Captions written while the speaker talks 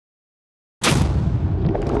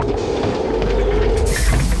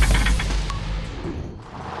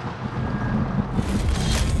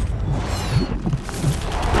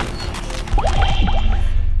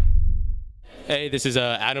Hey, this is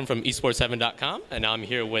Adam from eSports7.com, and I'm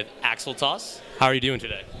here with Axeltoss. How are you doing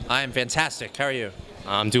today? I'm fantastic. How are you?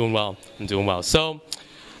 I'm doing well. I'm doing well. So,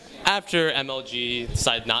 after MLG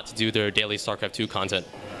decided not to do their daily StarCraft 2 content,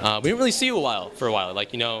 we didn't really see you for a while.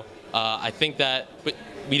 Like, I think that, but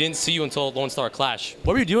we didn't see you until Lone Star Clash.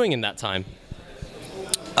 What were you doing in that time?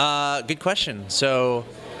 Good question. So,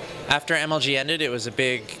 after MLG ended, it was a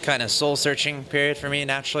big kind of soul-searching period for me,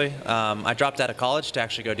 naturally. I dropped out of college to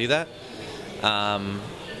actually go do that.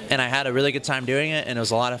 And I had a really good time doing it, and it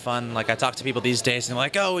was a lot of fun. Like, I talk to people these days, and they're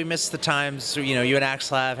like, oh, we missed the times, you and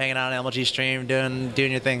Axel have hanging out on MLG stream, doing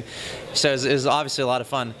your thing. So it was obviously a lot of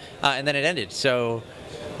fun. And then it ended. So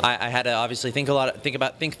I had to obviously think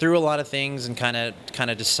through a lot of things and kind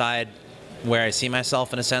of decide where I see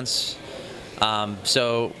myself in a sense.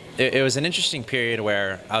 So it was an interesting period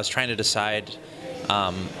where I was trying to decide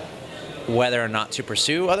whether or not to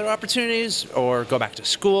pursue other opportunities or go back to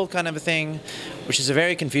school, kind of a thing, which is a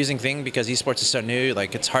very confusing thing because esports is so new.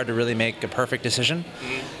 Like, it's hard to really make a perfect decision.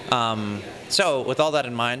 So with all that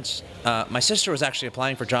in mind, my sister was actually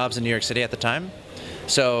applying for jobs in New York City at the time.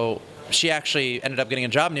 So she actually ended up getting a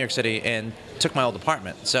job in New York City and took my old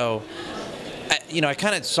apartment. So I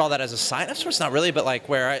kind of saw that as a sign of sorts, not really, but like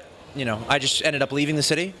where I just ended up leaving the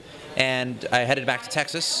city and I headed back to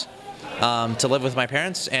Texas to live with my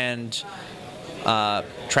parents and try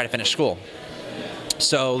to finish school.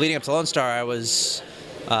 So leading up to Lone Star, I was,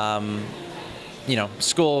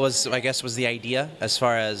 school was, I guess, was the idea as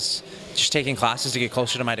far as just taking classes to get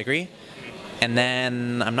closer to my degree. And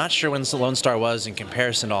then I'm not sure when Lone Star was in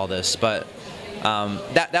comparison to all this, but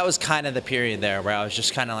that was kind of the period there where I was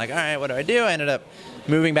just kind of like, all right, what do I do? I ended up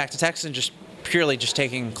moving back to Texas and just purely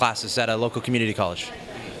taking classes at a local community college.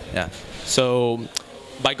 Yeah. So,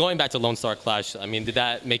 by going back to Lone Star Clash, I mean, did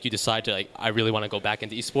that make you decide to, like, I really want to go back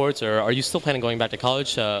into esports, or are you still planning on going back to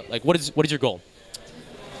college? Like, what is your goal?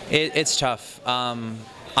 It's tough.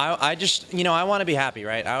 I just, I want to be happy,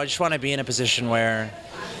 right? I just want to be in a position where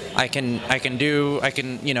I can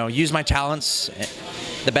use my talents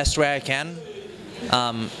the best way I can,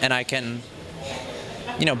 and I can,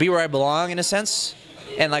 be where I belong in a sense.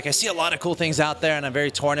 And like, I see a lot of cool things out there, and I'm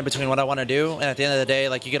very torn in between what I want to do. And at the end of the day,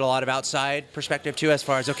 like, you get a lot of outside perspective too, as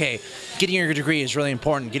far as, okay, getting your degree is really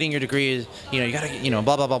important. Getting your degree is, you gotta,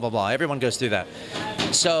 blah blah blah blah blah. Everyone goes through that.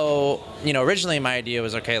 So, originally my idea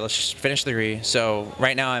was, okay, let's just finish the degree. So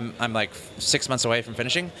right now I'm like 6 months away from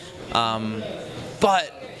finishing.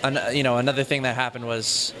 But another thing that happened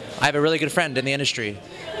was I have a really good friend in the industry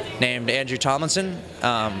named Andrew Tomlinson.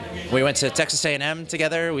 We went to Texas A&M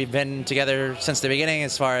together. We've been together since the beginning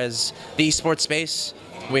as far as the esports space.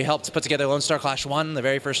 We helped put together Lone Star Clash 1, the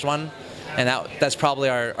very first one, and that's probably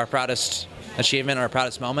our proudest achievement, our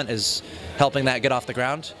proudest moment, is helping that get off the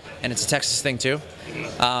ground. And it's a Texas thing too.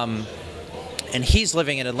 And he's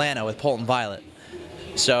living in Atlanta with Polton Violet.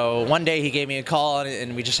 So one day he gave me a call,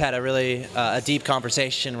 and we just had a really a deep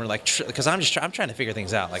conversation. We're like, because I'm trying to figure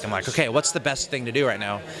things out. Like, I'm like, okay, what's the best thing to do right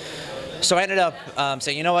now? So I ended up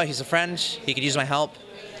saying, you know what, he's a friend. He could use my help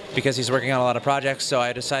because he's working on a lot of projects. So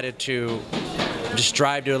I decided to just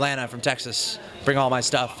drive to Atlanta from Texas, bring all my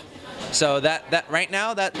stuff. So that right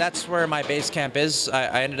now that's where my base camp is.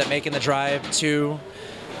 I ended up making the drive to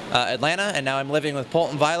Atlanta, and now I'm living with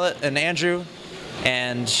Polton Violet and Andrew,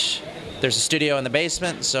 and there's a studio in the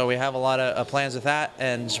basement, so we have a lot of plans with that,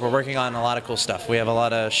 and we're working on a lot of cool stuff. We have a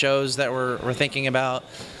lot of shows that we're thinking about,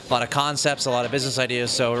 a lot of concepts, a lot of business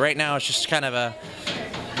ideas. So right now it's just kind of a,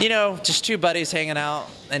 just two buddies hanging out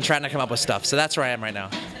and trying to come up with stuff. So that's where I am right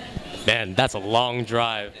now. Man, that's a long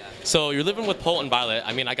drive. So you're living with Polton Violet.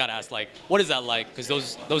 I mean, I gotta ask, like, what is that like? Because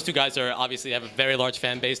those two guys obviously have a very large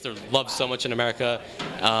fan base. They're loved so much in America.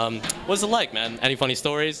 What's it like, man? Any funny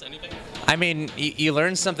stories? Anything? I mean, you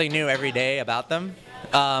learn something new every day about them.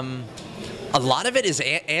 A lot of it is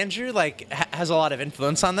Andrew, like, has a lot of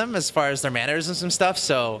influence on them as far as their mannerisms and stuff.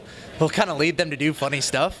 So he'll kind of lead them to do funny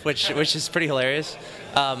stuff, which is pretty hilarious.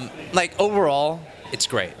 Like, overall, it's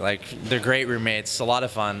great. Like, they're great roommates, a lot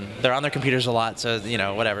of fun. They're on their computers a lot, so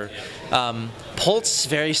whatever. Polt's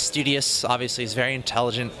very studious. Obviously, he's very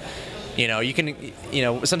intelligent. You can,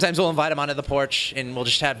 sometimes we'll invite him onto the porch and we'll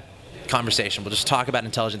just have conversation. We'll just talk about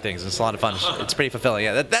intelligent things. It's a lot of fun. It's pretty fulfilling.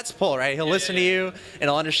 Yeah, that's Polt, right? He'll listen to you and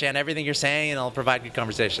he'll understand everything you're saying and he'll provide good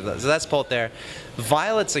conversation. So that's Polt there.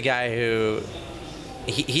 Violet's a guy who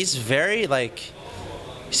he's very like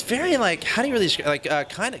how do you really describe, like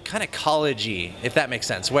kind of collegey, if that makes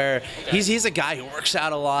sense, where he's a guy who works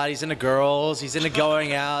out a lot, he's into girls, he's into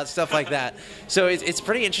going out, stuff like that. So it's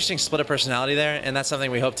pretty interesting split of personality there, and that's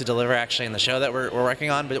something we hope to deliver actually in the show that we're working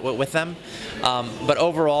on with them. But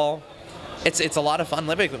overall, it's a lot of fun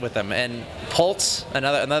living with them. And Polt,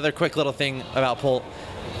 another quick little thing about Polt.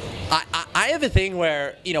 I have a thing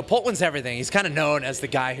where, you know, Polt wins everything. He's kind of known as the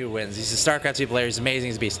guy who wins. He's a StarCraft 2 player. He's amazing.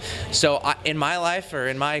 He's a beast. So in my life, or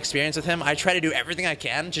in my experience with him, I try to do everything I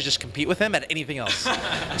can to just compete with him at anything else.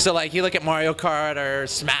 So like you look at Mario Kart or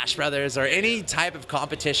Smash Brothers or any type of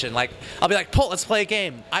competition, like I'll be like, Polt, let's play a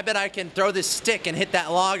game. I bet I can throw this stick and hit that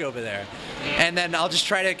log over there. And then I'll just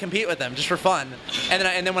try to compete with him just for fun. And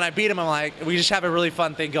then when I beat him, I'm like, we just have a really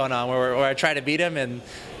fun thing going on where I try to beat him, and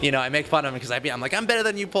you know, I make fun of him because I'm like, I'm better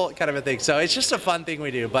than you, Polt, kind of a thing. So it's just a fun thing we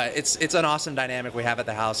do, but it's an awesome dynamic we have at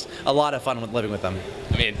the house. A lot of fun with living with them.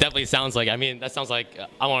 I mean, it definitely sounds like, that sounds like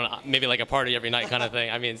I want maybe like a party every night kind of thing.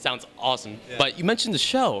 I mean, it sounds awesome. Yeah. But you mentioned the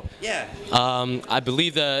show. Yeah. I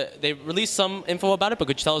believe they released some info about it, but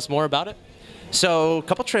could you tell us more about it? So a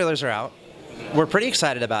couple trailers are out. We're pretty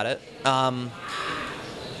excited about it.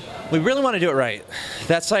 We really want to do it right.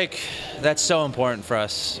 That's so important for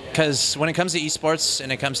us, because when it comes to esports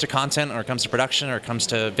and it comes to content, or it comes to production, or it comes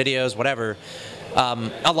to videos, whatever,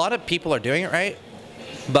 a lot of people are doing it right,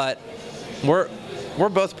 but we're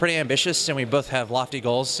both pretty ambitious, and we both have lofty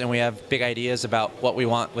goals, and we have big ideas about what we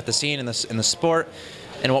want with the scene in the sport,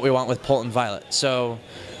 and what we want with Polt and Violet. So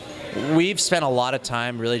we've spent a lot of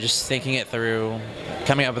time really just thinking it through,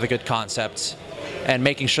 coming up with a good concept, and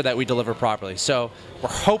making sure that we deliver properly. So we're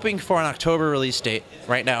hoping for an October release date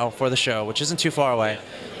right now for the show, which isn't too far away.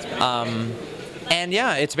 And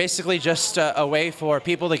yeah, it's basically just a way for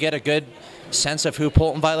people to get a good sense of who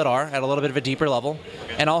Polt and Violet are at a little bit of a deeper level,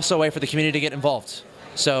 and also a way for the community to get involved.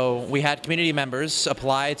 So we had community members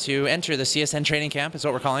apply to enter the CSN training camp, is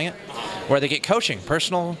what we're calling it, where they get coaching,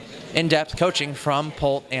 personal, in-depth coaching from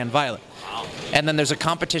Polt and Violet. And then there's a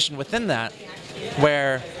competition within that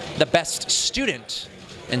where the best student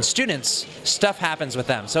and students, stuff happens with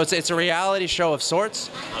them. So it's a reality show of sorts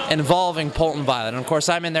involving Polt and Violet. And of course,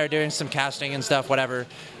 I'm in there doing some casting and stuff, whatever.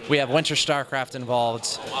 We have Winter StarCraft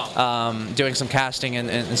involved, doing some casting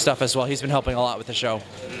and stuff as well. He's been helping a lot with the show.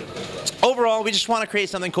 Overall, we just want to create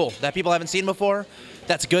something cool that people haven't seen before,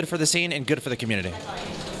 that's good for the scene and good for the community.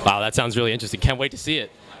 Wow, that sounds really interesting. Can't wait to see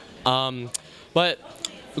it. But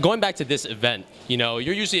going back to this event, you know,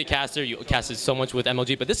 you're usually a caster. You casted so much with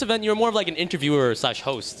MLG, but this event, you're more of like an interviewer /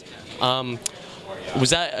 host. Was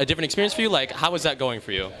that a different experience for you? Like, how was that going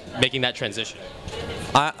for you, making that transition?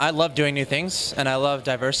 I love doing new things, and I love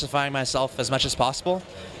diversifying myself as much as possible.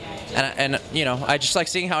 And you know, I just like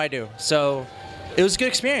seeing how I do. So it was a good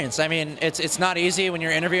experience. I mean, it's not easy when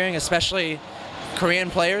you're interviewing, especially Korean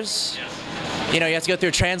players. You know, you have to go through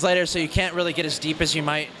a translator, so you can't really get as deep as you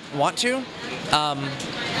might want to.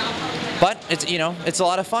 But it's, you know, it's a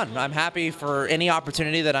lot of fun. I'm happy for any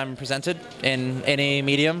opportunity that I'm presented in any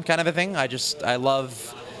medium, kind of a thing. I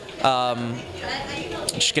love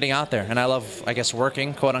just getting out there, and I love, I guess,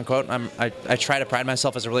 working, quote unquote. I try to pride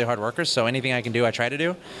myself as a really hard worker, so anything I can do, I try to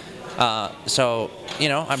do. So, you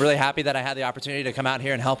know, I'm really happy that I had the opportunity to come out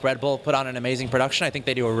here and help Red Bull put on an amazing production. I think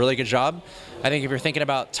they do a really good job. I think if you're thinking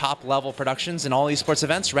about top-level productions in all esports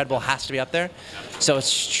events, Red Bull has to be up there. So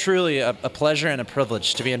it's truly a pleasure and a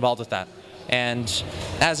privilege to be involved with that. And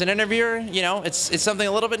as an interviewer, you know, it's something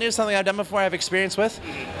a little bit new, something I've done before, I have experience with.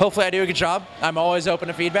 Hopefully I do a good job. I'm always open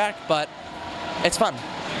to feedback, but it's fun.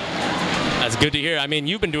 That's good to hear. I mean,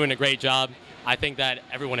 you've been doing a great job. I think that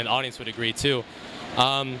everyone in the audience would agree too.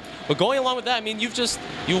 But going along with that, I mean,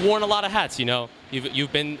 you've worn a lot of hats, you know.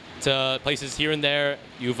 You've been to places here and there.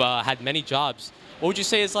 You've had many jobs. What would you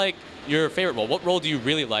say is like your favorite role? What role do you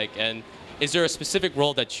really like? And is there a specific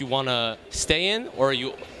role that you want to stay in, or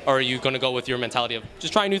are you going to go with your mentality of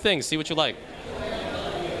just try new things, see what you like?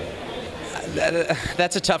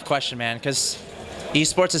 That's a tough question, man, because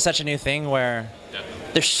esports is such a new thing where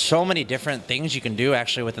there's so many different things you can do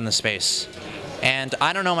actually within the space. And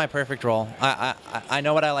I don't know my perfect role. I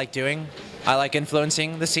know what I like doing. I like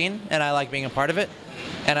influencing the scene, and I like being a part of it,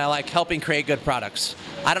 and I like helping create good products.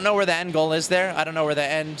 I don't know where the end goal is there. I don't know where the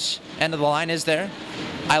end of the line is there.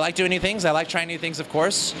 I like doing new things. I like trying new things, of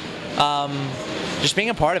course. Just being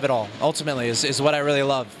a part of it all, ultimately, is what I really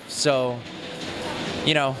love. So,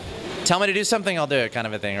 you know, tell me to do something, I'll do it, kind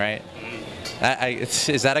of a thing, right?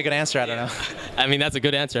 Is that a good answer? I don't know. I mean, that's a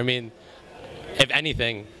good answer. I mean, if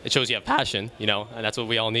anything, it shows you have passion, you know, and that's what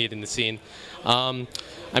we all need in the scene.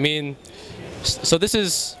 I mean, so this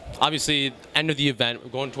is obviously end of the event.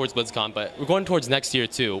 We're going towards BlizzCon, but we're going towards next year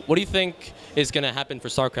too. What do you think is going to happen for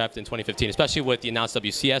StarCraft in 2015, especially with the announced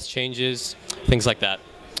WCS changes, things like that?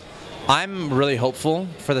 I'm really hopeful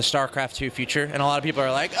for the StarCraft 2 future, and a lot of people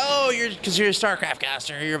are like, oh, because you're a StarCraft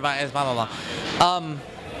caster, you're biased, blah, blah, blah.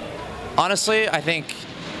 Honestly, I think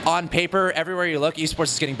on paper, everywhere you look,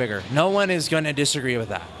 esports is getting bigger. No one is going to disagree with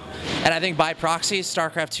that. And I think by proxy,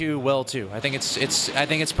 StarCraft 2 will too. I think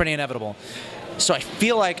it's pretty inevitable. So I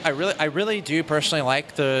feel like I really do personally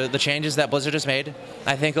like the changes that Blizzard has made.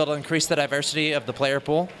 I think it'll increase the diversity of the player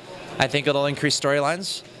pool. I think it'll increase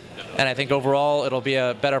storylines. And I think overall it'll be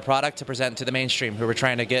a better product to present to the mainstream who are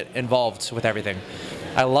trying to get involved with everything.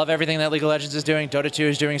 I love everything that League of Legends is doing, Dota 2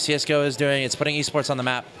 is doing, CSGO is doing. It's putting esports on the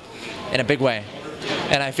map in a big way.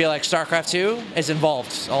 And I feel like StarCraft 2 is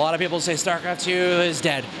involved. A lot of people say StarCraft 2 is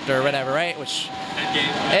dead or whatever, right? Which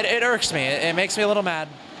it irks me. It makes me a little mad.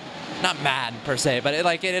 Not mad per se, but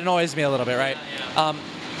it annoys me a little bit, right?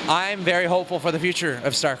 I'm very hopeful for the future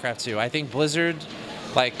of StarCraft 2. I think Blizzard,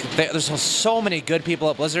 there's so many good people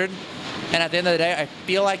at Blizzard, and at the end of the day, I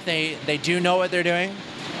feel like they do know what they're doing,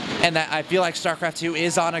 and that I feel like StarCraft 2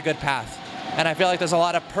 is on a good path. And I feel like there's a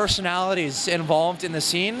lot of personalities involved in the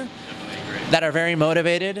scene that are very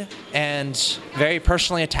motivated and very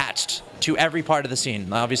personally attached to every part of the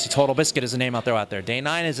scene. Obviously, Total Biscuit is a name out there. Day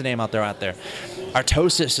 9 is a name out there.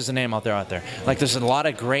 Artosis is a name out there. Like, there's a lot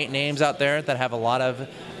of great names out there that have a lot of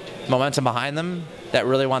momentum behind them that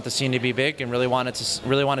really want the scene to be big and really want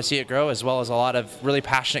to see it grow, as well as a lot of really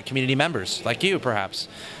passionate community members like you, perhaps.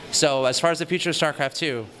 So as far as the future of StarCraft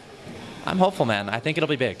 2, I'm hopeful, man. I think it'll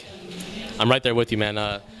be big. I'm right there with you,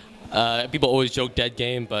 man. People always joke dead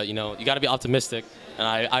game, but you got to be optimistic, and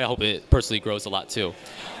I hope it personally grows a lot too.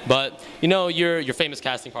 But your famous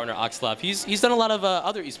casting partner Axeltoss, he's done a lot of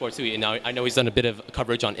other esports too. Now I know he's done a bit of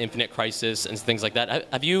coverage on Infinite Crisis and things like that.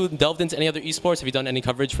 Have you delved into any other esports? Have you done any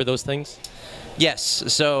coverage for those things? Yes.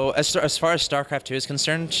 So as far as StarCraft 2 is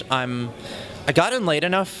concerned, I got in late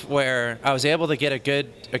enough where I was able to get a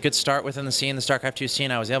good start within the scene, the StarCraft 2 scene.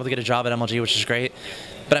 I was able to get a job at MLG, which is great.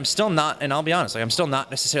 But I'm still not, and I'll be honest, I'm still not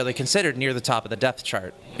necessarily considered near the top of the depth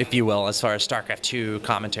chart, if you will, as far as StarCraft 2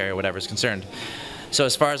 commentary or whatever is concerned. So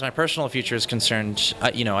as far as my personal future is concerned,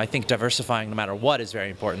 I think diversifying no matter what is very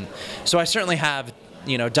important. So I certainly have,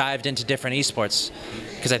 dived into different esports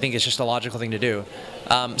because I think it's just a logical thing to do.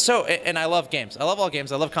 And I love games. I love all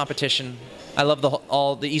games. I love competition. I love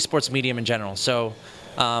all the esports medium in general. So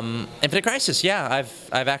Infinite Crisis, yeah,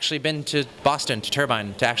 I've actually been to Boston, to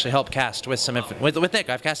Turbine, to actually help cast with with Nick.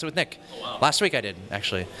 I've casted with Nick. Oh, wow. Last week I did,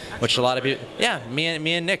 actually, which a lot of you, yeah, me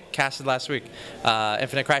and Nick casted last week,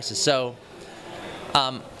 Infinite Crisis. So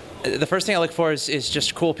the first thing I look for is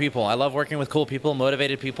just cool people. I love working with cool people,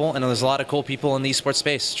 motivated people, and there's a lot of cool people in the esports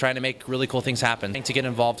space trying to make really cool things happen. To get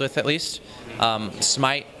involved with, at least.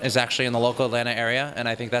 Smite is actually in the local Atlanta area, and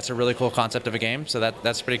I think that's a really cool concept of a game, so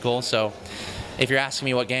that's pretty cool. So if you're asking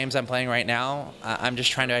me what games I'm playing right now, I'm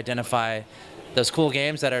just trying to identify those cool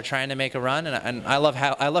games that are trying to make a run, and I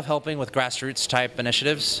love helping with grassroots type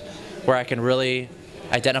initiatives where I can really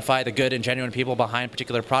identify the good and genuine people behind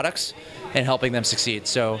particular products and helping them succeed.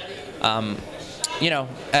 So,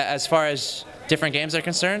 as far as different games are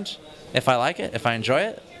concerned, if I like it, if I enjoy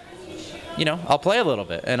it, I'll play a little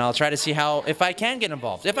bit and I'll try to see if I can get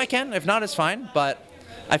involved. If I can, if not, it's fine. But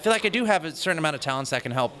I feel like I do have a certain amount of talents that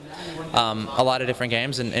can help a lot of different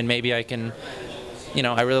games, and maybe I can,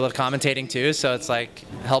 I really love commentating too, so it's like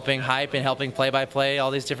helping hype and helping play-by-play all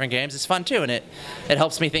these different games. It's fun too, and it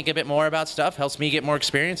helps me think a bit more about stuff, helps me get more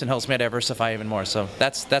experience, and helps me diversify even more. So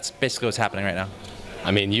that's basically what's happening right now.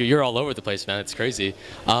 I mean, you're all over the place, man. It's crazy.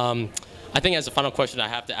 I think as a final question I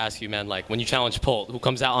have to ask you, man, like when you challenge Polt, who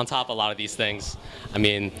comes out on top of a lot of these things, I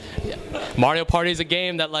mean, Mario Party is a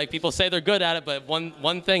game that people say they're good at it, but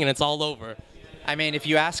one thing and it's all over. I mean, if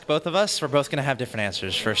you ask both of us, we're both going to have different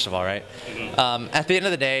answers, first of all, right? Mm-hmm. At the end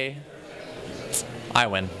of the day, I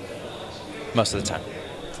win most of the time.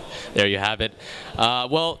 There you have it.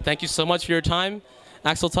 Well, thank you so much for your time,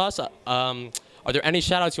 Axeltoss. Are there any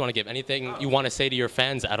shout-outs you want to give? Anything you want to say to your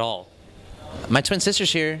fans at all? My twin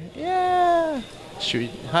sister's here. Yeah.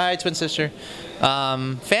 Hi, twin sister.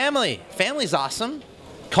 Family. Family's awesome.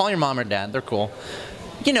 Call your mom or dad. They're cool.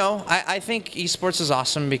 I think esports is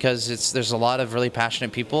awesome because there's a lot of really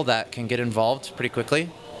passionate people that can get involved pretty quickly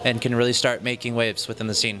and can really start making waves within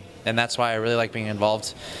the scene. And that's why I really like being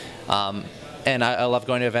involved. And I love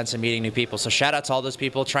going to events and meeting new people. So shout out to all those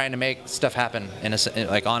people trying to make stuff happen.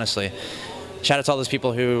 Honestly, shout out to all those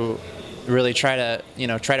people who really try to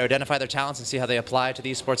identify their talents and see how they apply to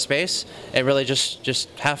the esports space, and really just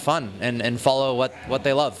have fun and follow what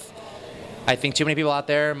they love. I think too many people out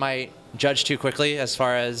there might judge too quickly as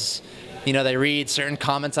far as, they read certain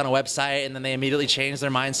comments on a website and then they immediately change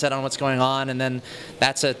their mindset on what's going on, and then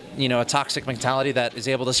that's a toxic mentality that is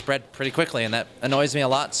able to spread pretty quickly, and that annoys me a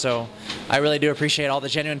lot. So I really do appreciate all the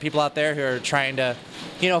genuine people out there who are trying to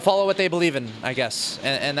follow what they believe in, I guess,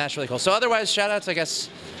 and that's really cool. So otherwise, shout outs, I guess.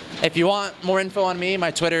 If you want more info on me,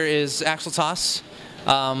 my Twitter is Axeltoss.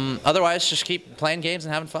 Otherwise, just keep playing games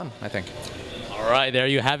and having fun, I think. All right, there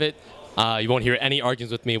you have it. You won't hear any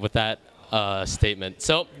arguments with me with that statement.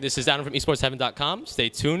 So this is Adam from esportsheaven.com. Stay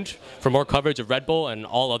tuned for more coverage of Red Bull and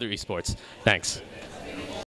all other esports. Thanks.